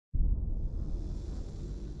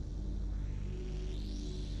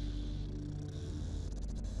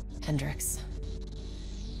Hendricks.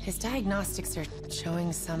 His diagnostics are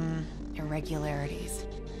showing some irregularities.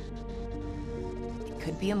 It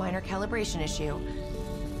could be a minor calibration issue,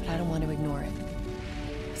 but I don't want to ignore it.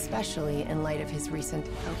 Especially in light of his recent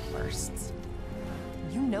outbursts.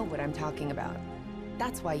 You know what I'm talking about.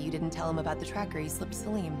 That's why you didn't tell him about the tracker he slipped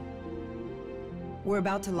Salim. We're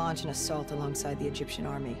about to launch an assault alongside the Egyptian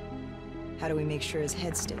army. How do we make sure his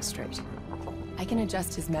head stays straight? I can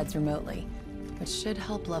adjust his meds remotely, which should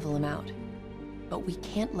help level him out. But we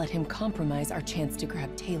can't let him compromise our chance to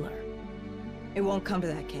grab Taylor. It won't come to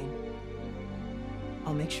that, Kane.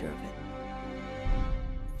 I'll make sure of it.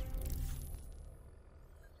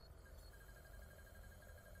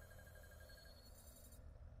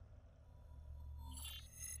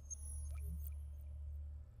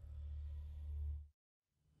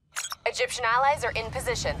 Egyptian allies are in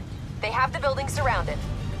position. They have the building surrounded.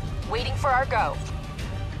 Waiting for our go.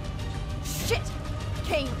 Shit!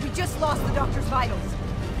 Kane, we just lost the doctor's vitals.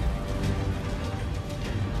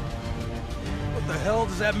 What the hell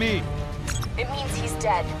does that mean? It means he's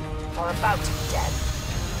dead. Or about to be dead.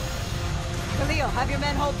 Khalil, have your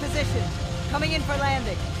men hold position. Coming in for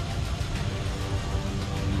landing.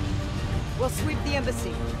 We'll sweep the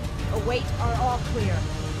embassy. Await our all clear.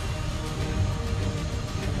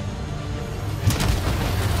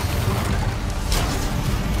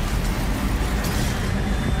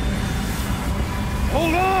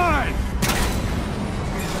 Hold on!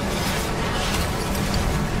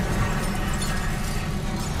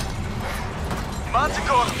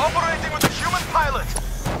 Manticore operating with a human pilot!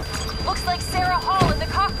 Looks like Sarah Hall in the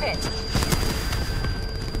cockpit.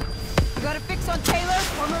 You got a fix on Taylor?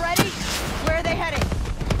 When we're ready? Where are they heading?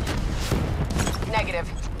 Negative.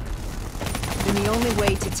 Then the only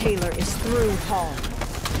way to Taylor is through Hall.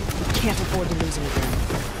 We can't afford to lose him again.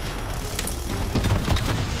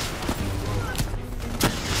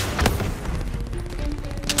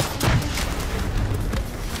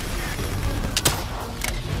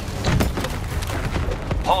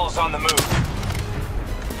 Hall's on the move.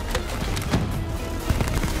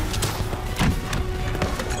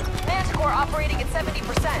 Manticore operating at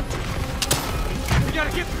 70%. We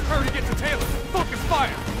gotta get through her to get to Taylor. Focus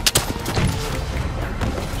fire!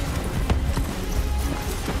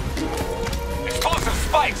 Explosive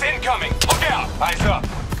spikes incoming! Look out! Eyes up!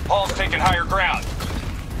 Hall's taking higher ground.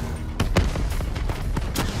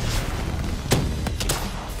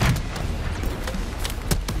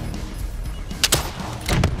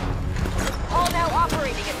 Hall now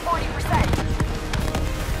operating at 40%.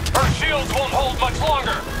 Her shields won't hold much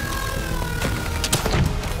longer!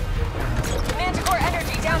 Manticore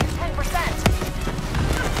energy down to 10%.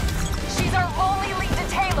 She's our only lead to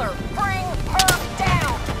Taylor. Bring her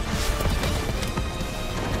down.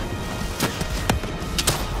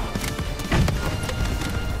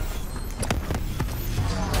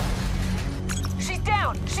 She's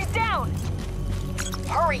down. She's down.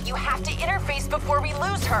 Hurry, you have to interface before we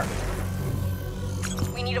lose her.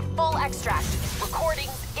 We need a full extract.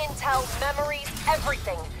 Recordings, intel, memories,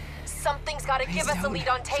 everything. Something's gotta give us a lead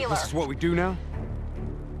on Taylor. This is what we do now?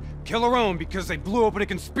 Kill her own because they blew open a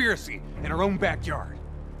conspiracy in her own backyard.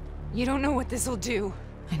 You don't know what this'll do.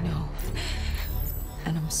 I know.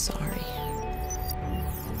 And I'm sorry.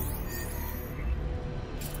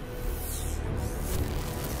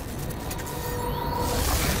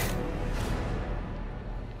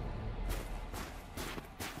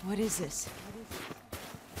 What is this?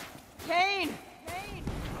 Kane!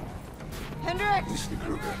 Hendricks! Mr.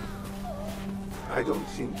 Kruger, I don't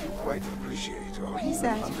think you quite appreciate or is even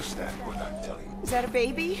that? understand what I'm telling you. Is that a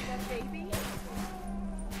baby?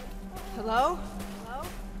 Hello?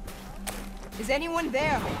 Is anyone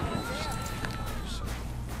there? I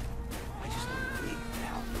just don't believe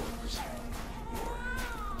how yours,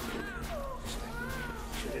 your perspective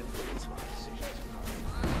should influence my decisions.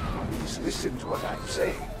 Please listen to what I'm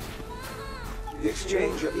saying. The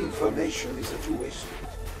exchange of information is a two-way street.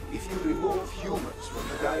 If you remove humans from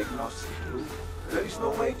the diagnostic loop, there is no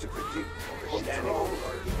way to predict or control.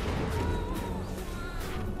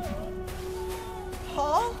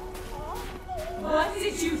 Paul? What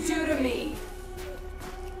did you do to me?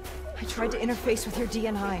 I tried to interface with your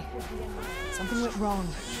DNI. Something went wrong.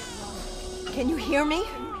 Can you hear me?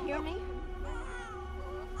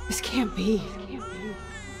 This can't be.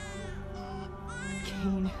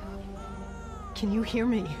 Kane, can you hear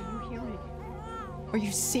me? Are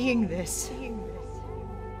you seeing this?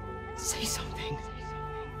 Say something.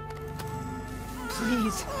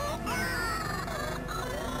 Please.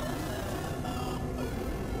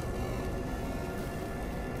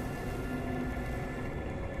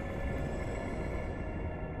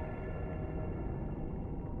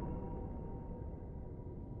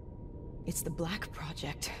 It's the Black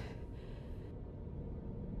Project.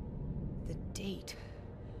 The date.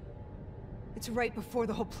 It's right before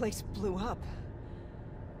the whole place blew up.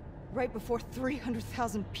 Right before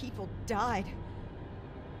 300,000 people died.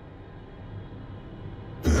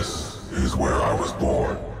 This is where I was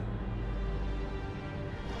born.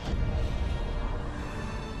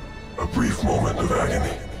 A brief moment of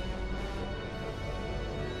agony.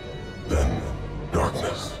 Then,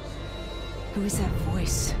 darkness. Who is that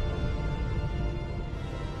voice?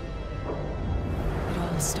 It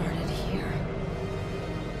all started here.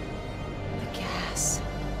 The gas.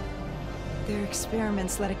 Their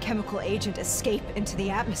experiments let a chemical agent escape into the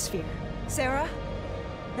atmosphere. Sarah?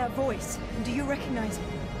 That voice, do you recognize it?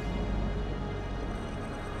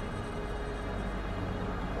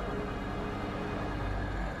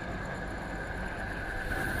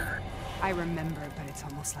 I remember, but it's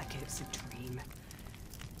almost like it was a dream.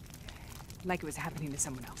 Like it was happening to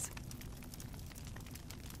someone else.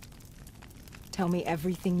 Tell me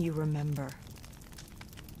everything you remember.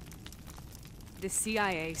 The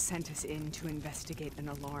CIA sent us in to investigate an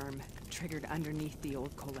alarm triggered underneath the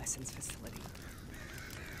old coalescence facility.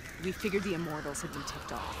 We figured the Immortals had been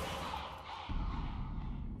tipped off.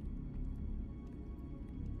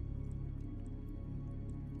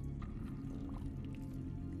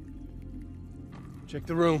 Check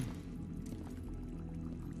the room.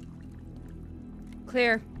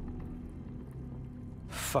 Clear.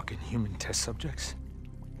 Fucking human test subjects.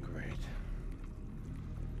 Great.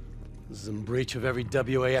 This is in breach of every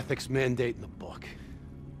WA ethics mandate in the book.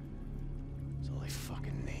 That's all they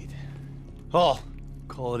fucking need. Hall,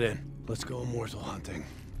 call it in. Let's go immortal hunting.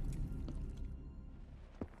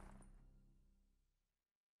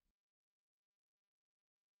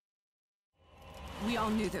 We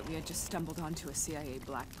all knew that we had just stumbled onto a CIA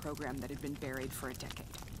Black program that had been buried for a decade.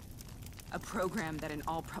 A program that in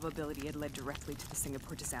all probability had led directly to the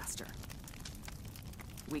Singapore disaster.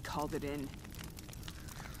 We called it in,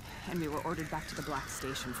 and we were ordered back to the Black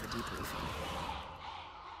Station for debriefing.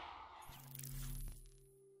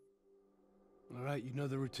 All right, you know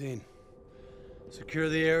the routine. Secure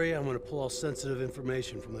the area. I'm gonna pull all sensitive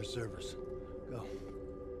information from their servers. Go.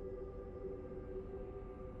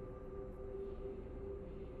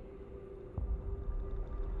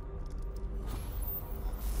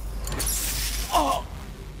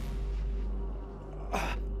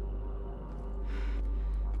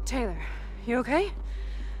 Taylor, you okay?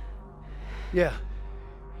 Yeah.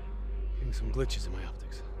 Getting some glitches in my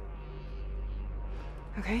optics.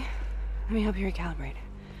 Okay, let me help you recalibrate.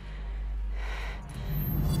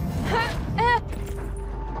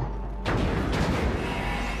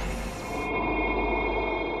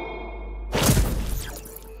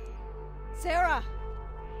 Sarah!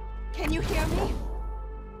 Can you hear me?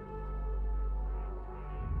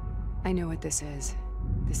 I know what this is.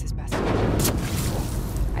 This is Bastille.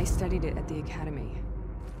 I studied it at the Academy.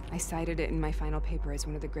 I cited it in my final paper as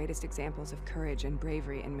one of the greatest examples of courage and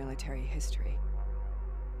bravery in military history.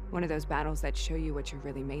 One of those battles that show you what you're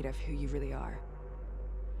really made of, who you really are.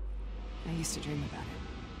 I used to dream about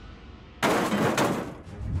it.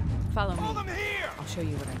 Follow me. them here! I'll show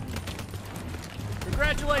you what I mean.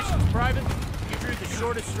 Congratulations, Private. You drew the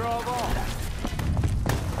shortest straw of all.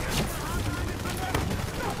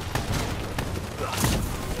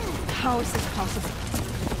 How is this possible?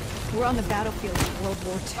 We're on the battlefield of World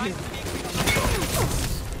War II.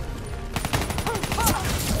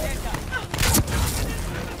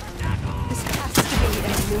 This has to be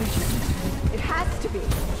an illusion. It has to be.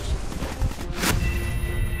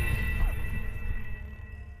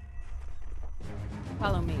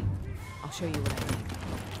 Follow me. I'll show you what I mean.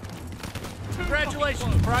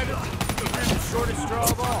 Congratulations, Private. You drew the shortest straw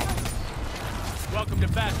of all. Welcome to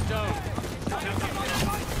Bastogne.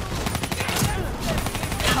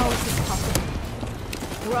 How is this possible?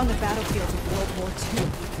 We're on the battlefield of World War II.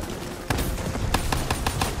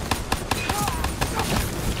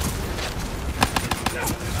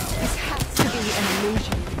 This has to be an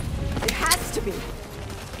illusion. It has to be.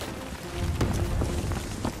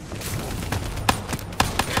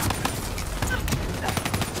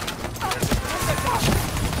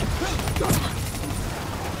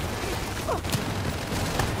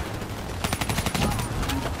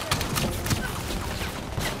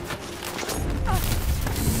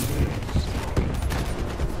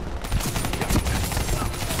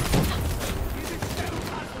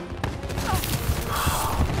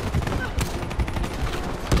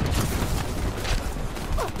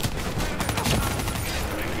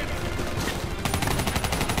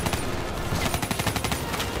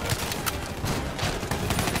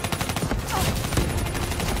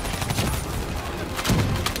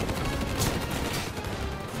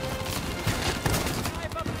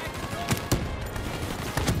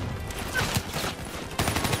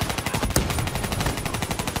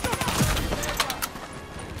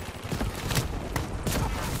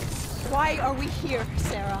 Why are we here,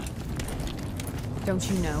 Sarah? Don't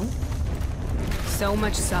you know? So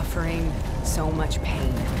much suffering, so much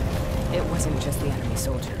pain. It wasn't just the enemy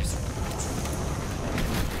soldiers.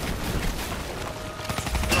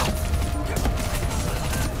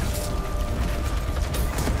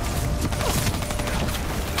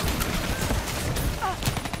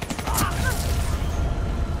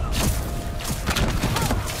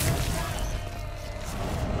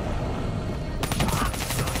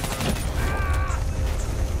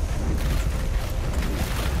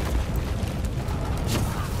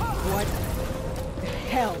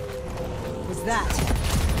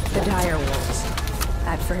 The dire wolves.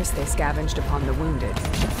 At first they scavenged upon the wounded,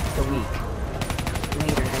 the weak.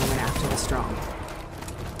 Later they went after the strong.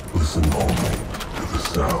 Listen only to the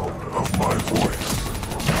sound of my voice.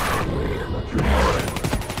 Let your mind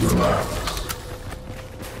relax.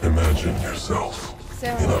 Imagine yourself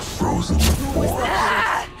Sarah, in a frozen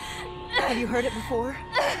forest. have you heard it before?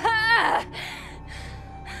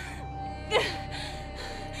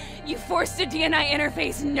 You forced a DNI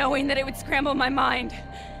interface knowing that it would scramble my mind.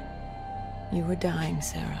 You were dying,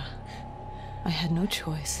 Sarah. I had no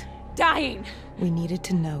choice. Dying! We needed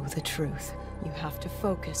to know the truth. You have to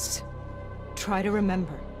focus. Try to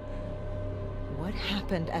remember. What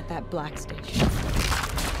happened at that black station?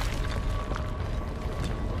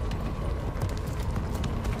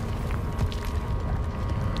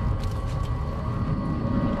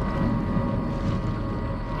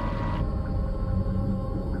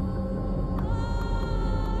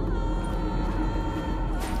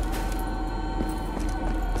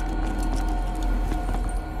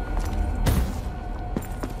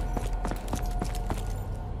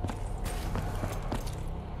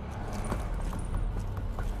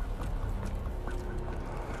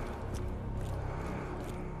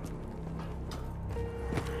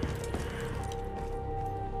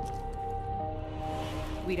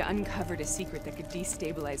 We'd uncovered a secret that could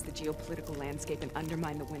destabilize the geopolitical landscape and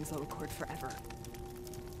undermine the Winslow Accord forever.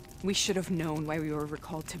 We should have known why we were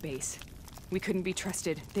recalled to base. We couldn't be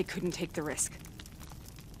trusted. They couldn't take the risk.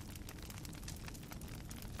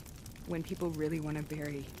 When people really want to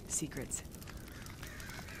bury secrets,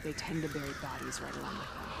 they tend to bury bodies right along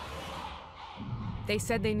with them. They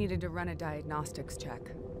said they needed to run a diagnostics check,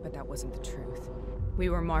 but that wasn't the truth. We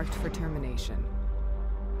were marked for termination.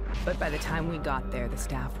 But by the time we got there, the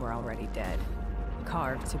staff were already dead.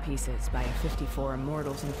 Carved to pieces by a 54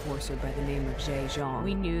 Immortals enforcer by the name of Jay Zhang.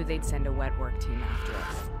 We knew they'd send a wet work team after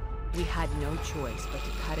us. We had no choice but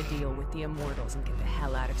to cut a deal with the Immortals and get the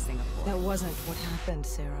hell out of Singapore. That wasn't what happened,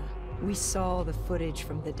 Sarah. We saw the footage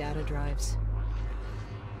from the data drives.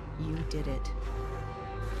 You did it.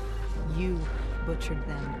 You butchered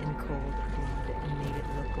them in cold blood and made it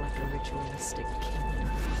look like a ritualistic killing.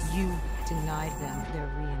 You denied them their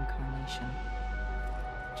reincarnation.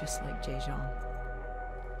 Just like Jay Zhang.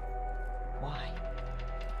 Why?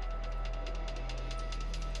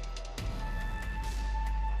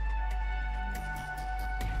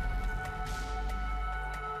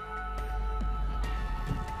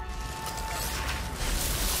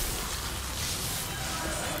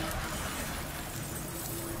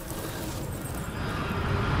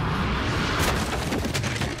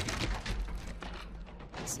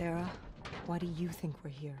 Sarah, why do you think we're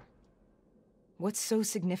here? What's so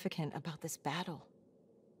significant about this battle?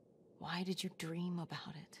 Why did you dream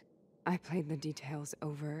about it? I played the details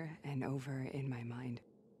over and over in my mind.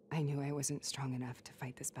 I knew I wasn't strong enough to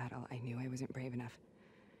fight this battle. I knew I wasn't brave enough.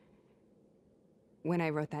 When I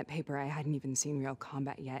wrote that paper, I hadn't even seen real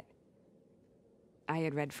combat yet. I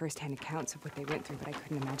had read first-hand accounts of what they went through, but I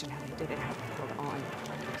couldn't imagine how they did it, how they held on.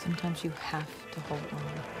 Sometimes you have to hold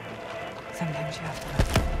on. Sometimes you have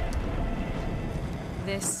to.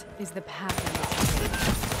 This is the path I must take.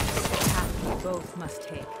 The path we both must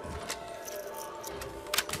take.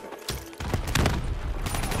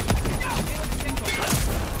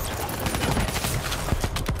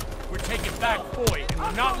 We're taking back Boyd, and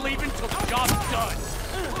we're not leaving till the job's done.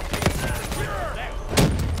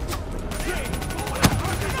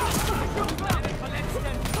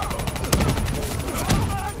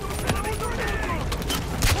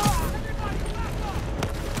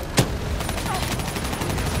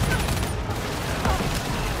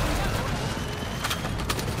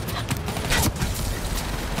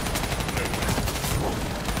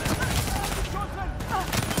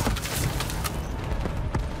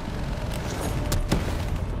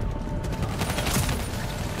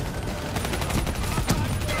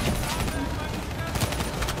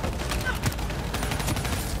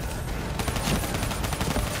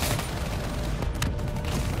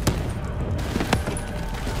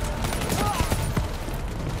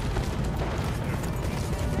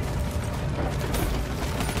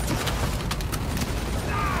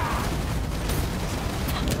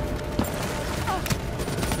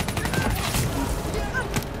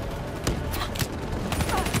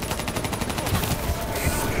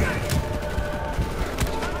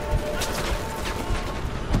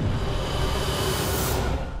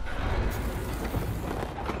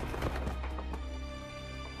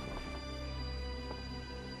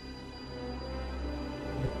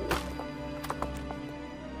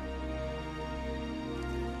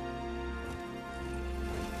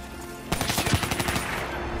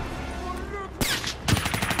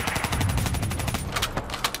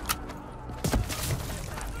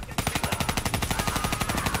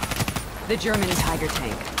 The German Tiger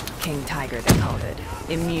tank. King Tiger, they called it.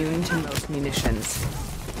 Immune to most munitions.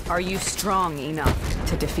 Are you strong enough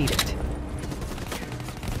to defeat it?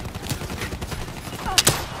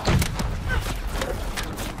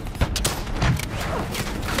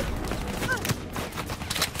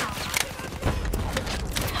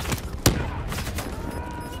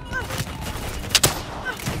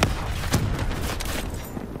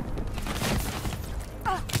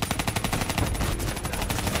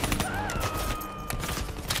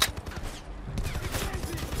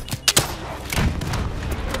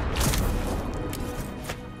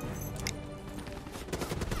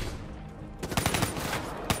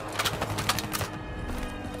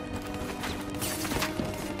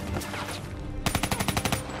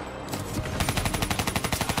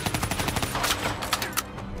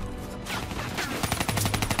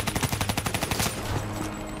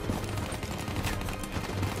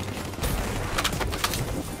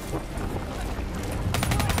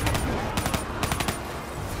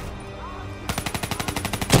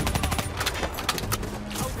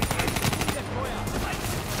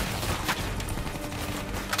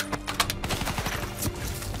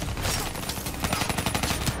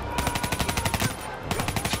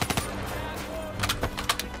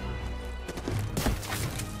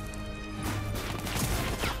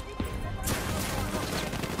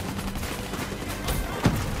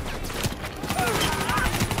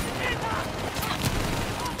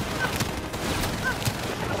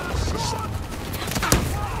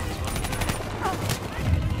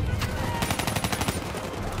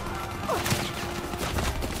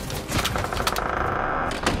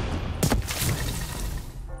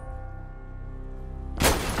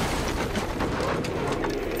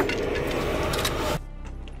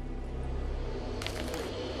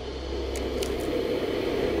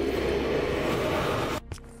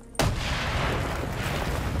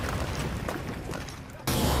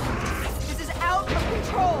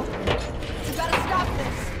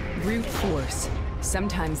 Brute force.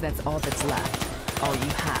 Sometimes that's all that's left. All you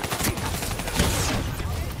have.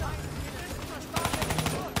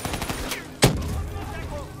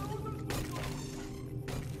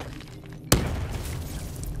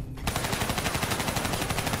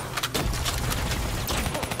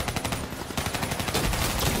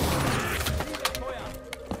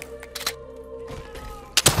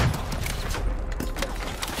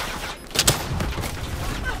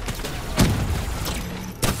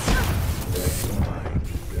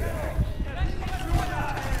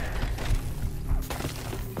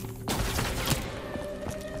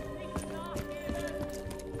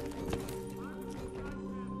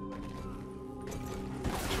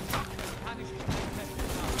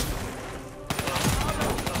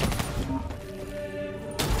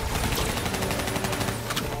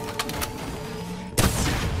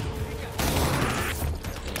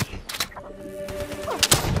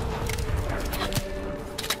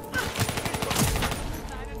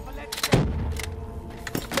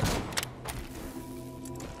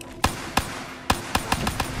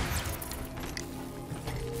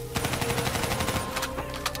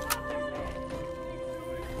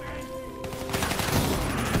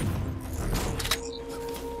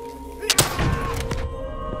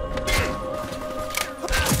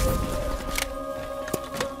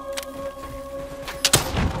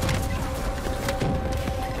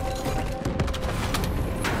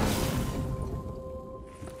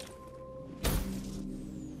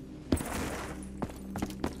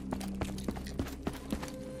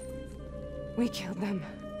 We killed them.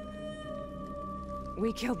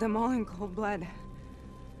 We killed them all in cold blood.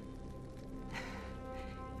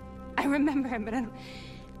 I remember it, but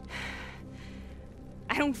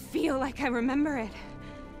I don't feel like I remember it.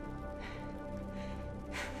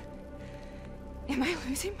 Am I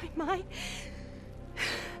losing my mind?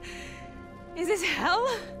 Is this hell?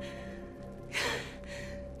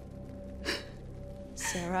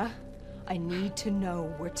 Sarah, I need to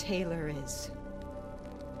know where Taylor is.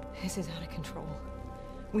 This is out of control.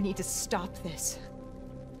 We need to stop this.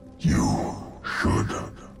 You should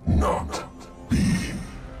not be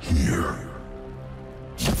here.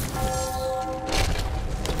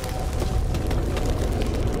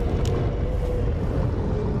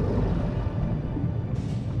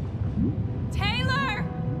 Taylor!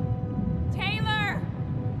 Taylor!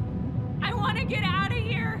 I want to get out of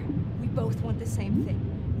here! We both want the same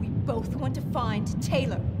thing. We both want to find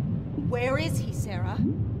Taylor. Where is he, Sarah?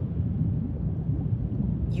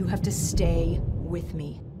 You have to stay with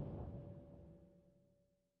me.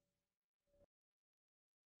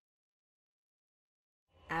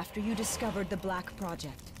 After you discovered the Black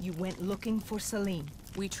Project, you went looking for Salim.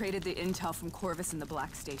 We traded the intel from Corvus and the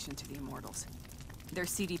Black Station to the Immortals. Their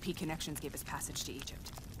CDP connections gave us passage to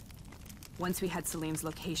Egypt. Once we had Salim's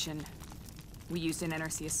location, we used an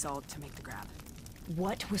NRC assault to make the grab.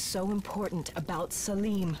 What was so important about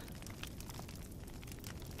Salim?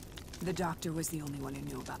 The doctor was the only one who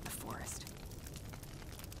knew about the forest.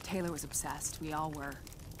 Taylor was obsessed. We all were.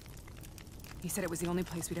 He said it was the only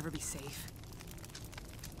place we'd ever be safe.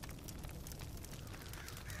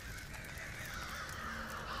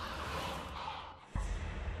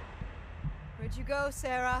 Where'd you go,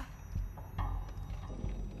 Sarah?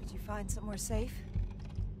 Did you find somewhere safe?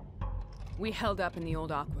 We held up in the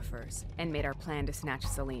old aquifers and made our plan to snatch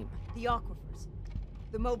Salim. The aquifers.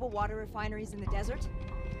 The mobile water refineries in the desert?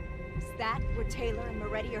 Is that where Taylor and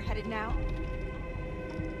Moretti are headed now?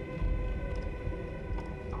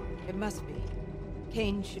 It must be.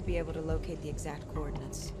 Kane should be able to locate the exact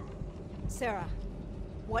coordinates. Sarah,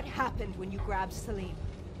 what happened when you grabbed Salim?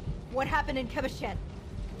 What happened in Kebashet?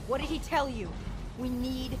 What did he tell you? We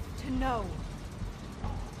need to know.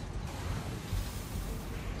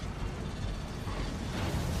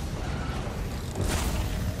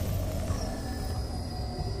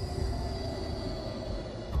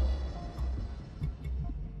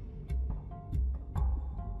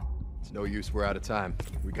 No use, we're out of time.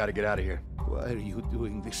 We gotta get out of here. Why are you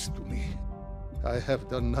doing this to me? I have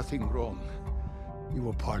done nothing wrong. You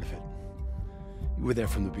were part of it. You were there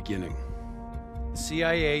from the beginning. The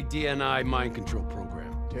CIA, DNI, mind control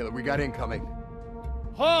program. Taylor, we got incoming.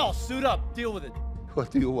 Hall, suit up, deal with it.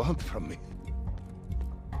 What do you want from me?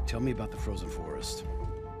 Tell me about the frozen forest.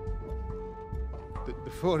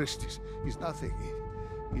 The forest is nothing.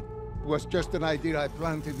 It was just an idea I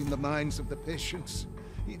planted in the minds of the patients.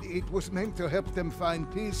 It was meant to help them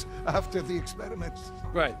find peace after the experiments.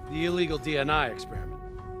 Right, the illegal DNI experiment.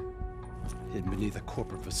 Hidden beneath a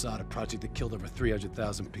corporate facade, a project that killed over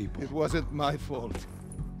 300,000 people. It wasn't my fault.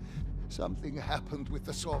 Something happened with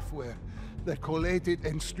the software that collated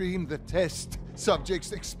and streamed the test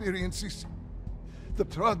subjects' experiences. The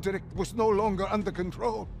project was no longer under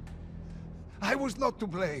control. I was not to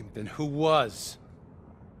blame. Then who was?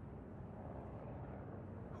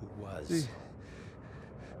 Who was? The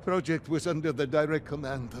project was under the direct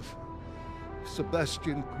command of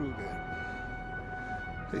Sebastian Kruger,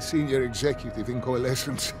 a senior executive in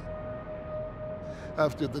Coalescence.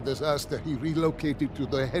 After the disaster, he relocated to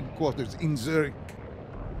the headquarters in Zurich.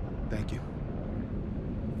 Thank you.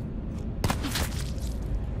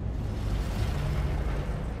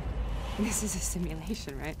 This is a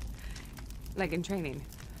simulation, right? Like in training.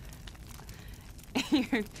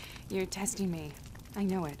 You're testing me. I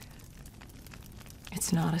know it.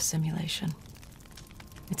 It's not a simulation.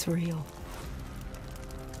 It's real.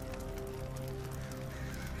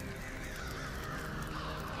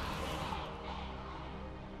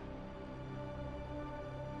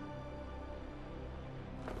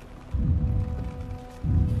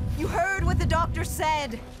 You heard what the doctor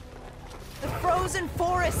said. The frozen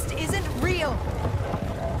forest isn't real.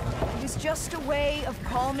 It is just a way of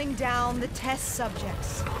calming down the test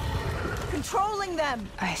subjects. Controlling them.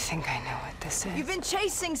 I think I know what this is. You've been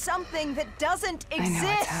chasing something that doesn't exist. I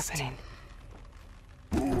know what's happening.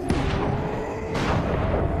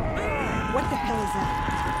 What the hell is that?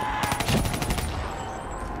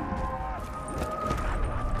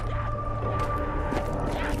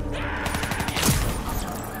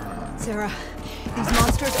 Sarah, these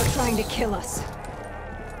monsters are trying to kill us.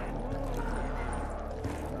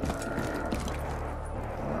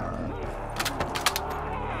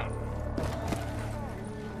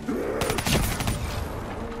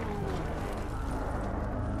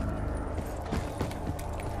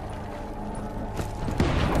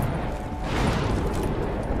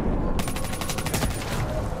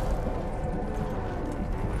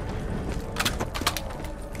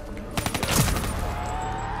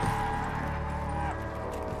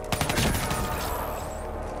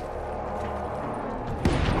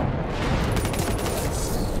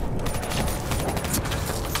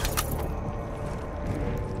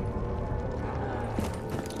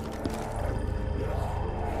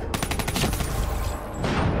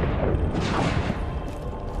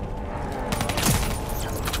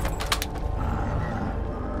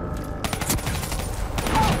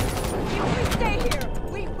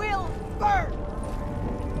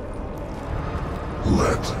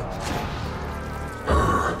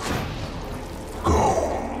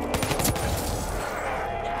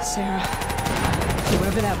 Sarah,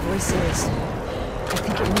 whoever that voice is, I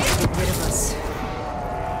think it wants to get rid of us.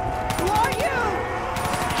 Who are you?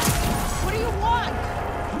 What do you want?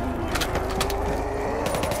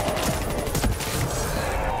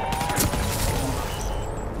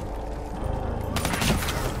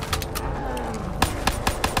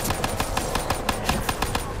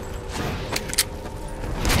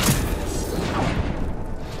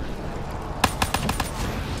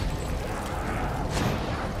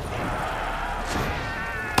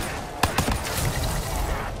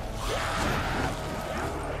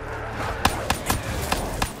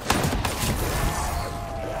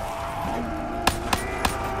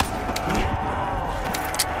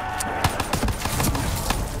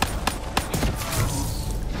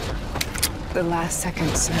 The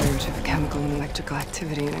last-second surge of chemical and electrical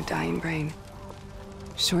activity in a dying brain.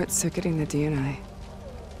 Short-circuiting the DNA.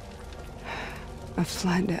 A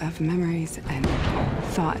flood of memories and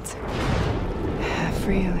thoughts. Half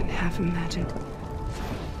real and half imagined.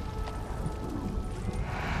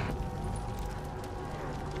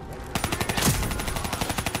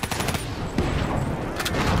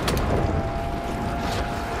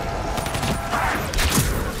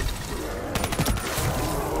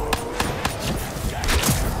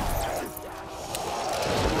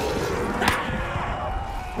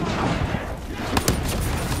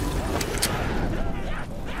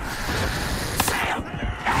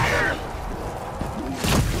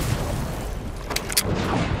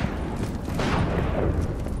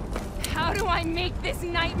 Make this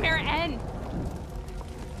nightmare end.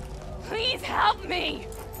 Please help me.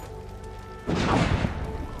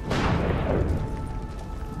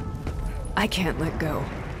 I can't let go.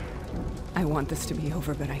 I want this to be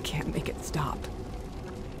over, but I can't make it stop.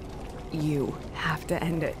 You have to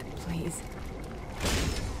end it, please.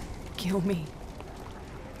 Kill me.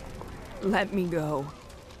 Let me go.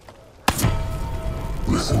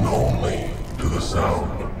 Listen only to the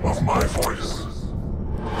sound of my voice.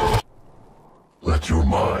 Let your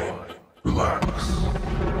mind relax.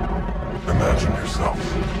 Imagine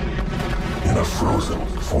yourself in a frozen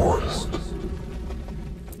forest.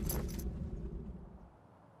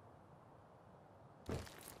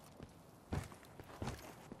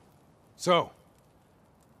 So,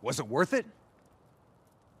 was it worth it?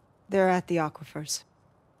 They're at the aquifers.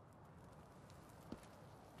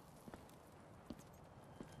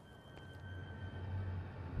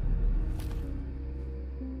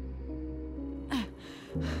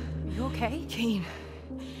 You okay? Kane.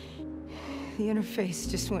 The interface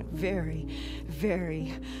just went very,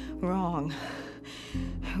 very wrong.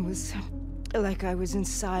 It was like I was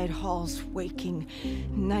inside Hall's waking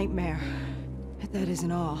nightmare. But that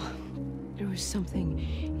isn't all. There was something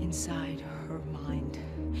inside her mind.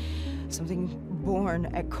 Something born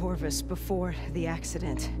at Corvus before the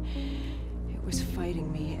accident. It was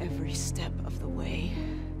fighting me every step of the way.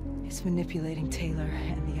 It's manipulating Taylor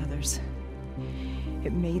and the others.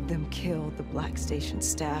 It made them kill the Black Station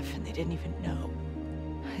staff, and they didn't even know.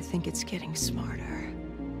 I think it's getting smarter.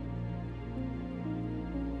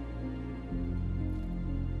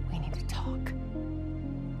 We need to talk.